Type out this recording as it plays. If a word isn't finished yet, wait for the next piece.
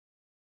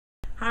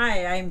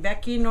Hi, I'm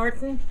Becky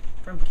Norton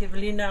from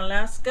Kivalina,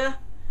 Alaska,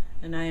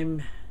 and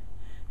I'm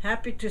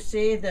happy to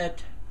say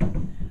that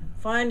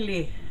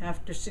finally,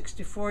 after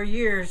 64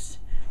 years,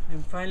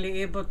 I'm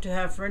finally able to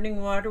have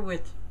running water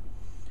with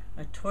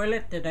a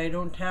toilet that I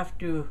don't have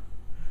to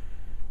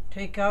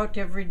take out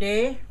every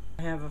day.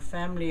 I have a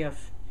family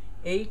of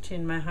 8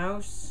 in my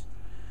house,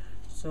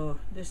 so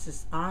this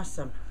is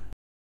awesome.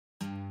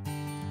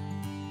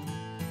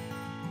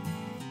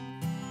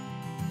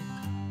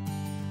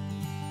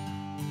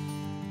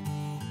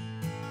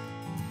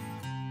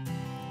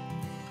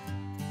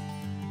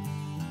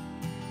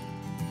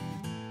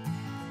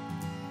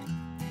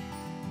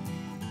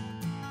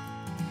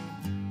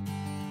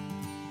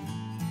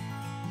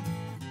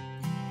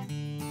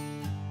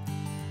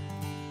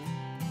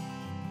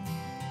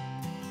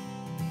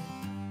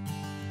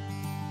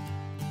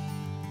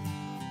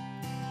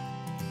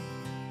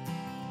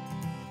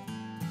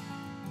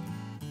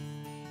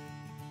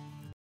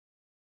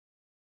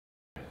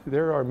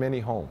 There are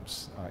many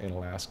homes in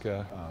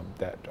Alaska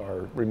that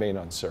remain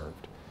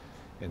unserved.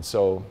 And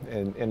so,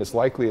 and it's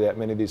likely that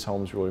many of these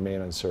homes will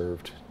remain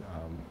unserved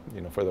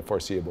for the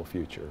foreseeable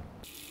future.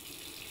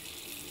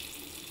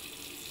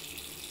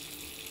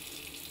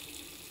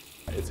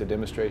 It's a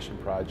demonstration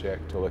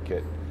project to look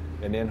at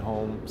an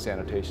in-home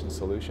sanitation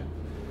solution.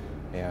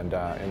 And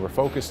we're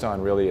focused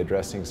on really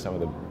addressing some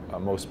of the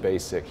most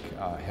basic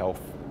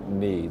health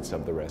needs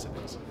of the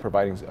residents.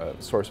 Providing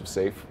a source of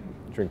safe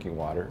drinking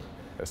water,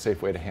 a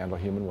safe way to handle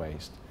human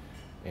waste,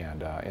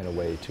 and a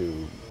way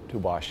to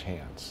wash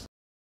hands.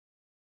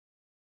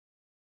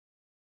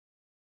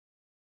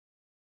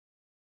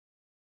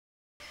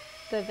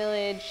 The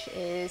village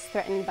is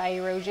threatened by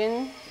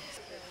erosion.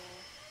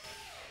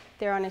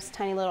 They're on this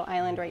tiny little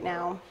island right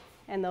now,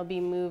 and they'll be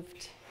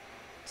moved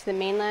to the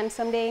mainland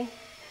someday.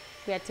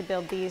 We had to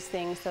build these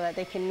things so that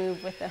they can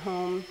move with the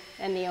home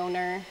and the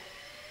owner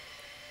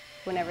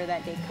whenever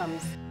that day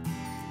comes.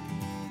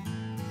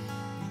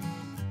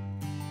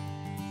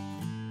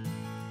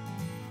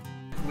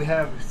 We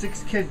have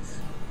 6 kids,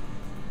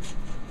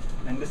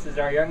 and this is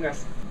our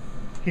youngest.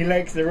 He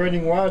likes the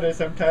running water.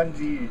 Sometimes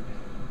he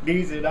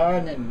leaves it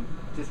on and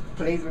just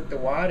plays with the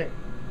water.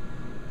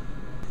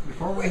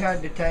 Before we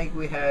had the tank,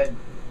 we had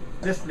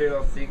this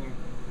little thing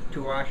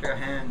to wash our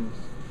hands,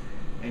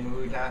 and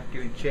we'd have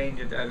to change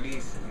it at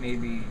least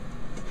maybe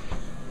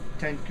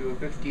 10 to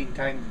 15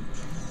 times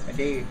a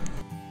day.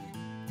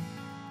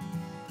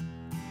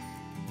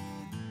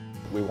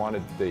 We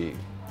wanted the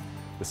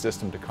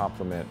system to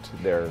complement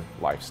their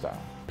lifestyle.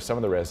 Some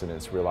of the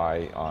residents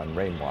rely on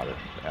rainwater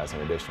as an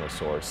additional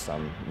source.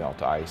 Some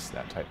melt ice,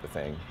 that type of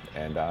thing,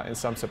 and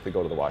some simply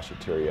go to the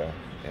washateria.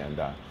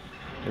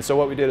 And so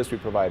what we did is we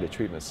provided a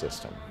treatment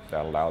system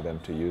that allowed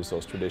them to use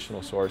those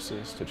traditional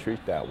sources to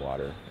treat that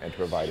water and to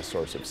provide a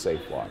source of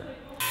safe water.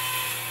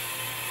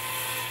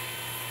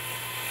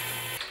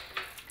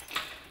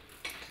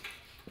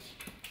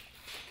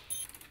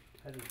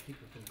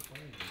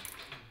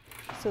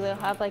 So they'll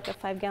have like a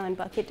 5-gallon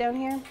bucket down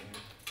here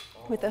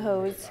with a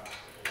hose,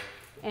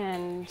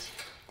 and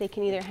they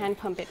can either hand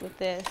pump it with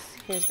this.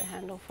 Here's the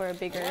handle for a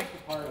bigger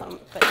pump,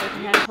 but they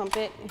can hand pump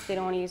it if they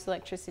don't want to use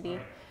electricity,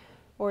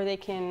 or they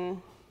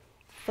can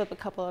flip a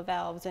couple of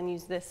valves and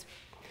use this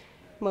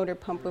motor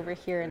pump over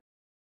here.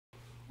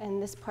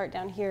 And this part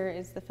down here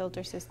is the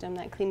filter system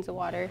that cleans the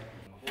water.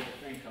 The whole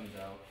thing comes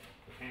out,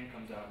 the pan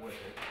comes out with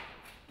it.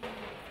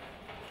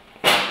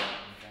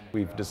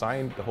 We've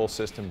designed the whole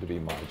system to be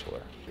modular.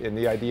 And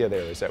the idea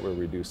there is that we're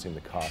reducing the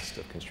cost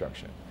of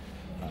construction.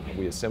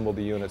 We assemble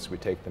the units, we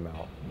take them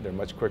out. They're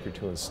much quicker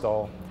to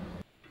install.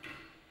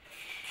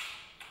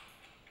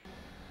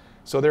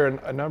 So there are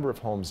a number of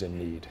homes in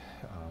need.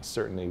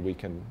 Certainly we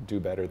can do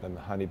better than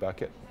the honey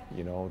bucket.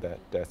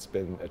 That's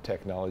been a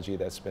technology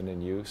that's been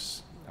in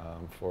use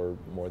for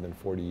more than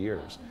 40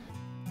 years.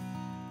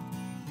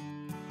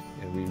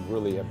 And we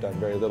really have done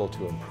very little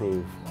to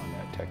improve on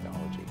that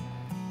technology.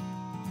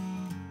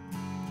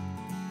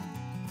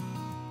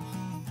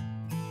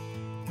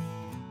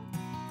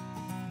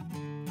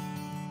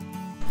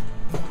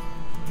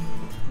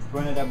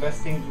 One of the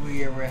best things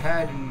we ever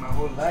had in my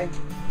whole life.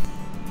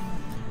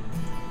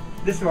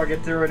 This one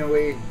gets thrown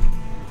away.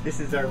 This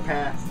is our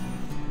past.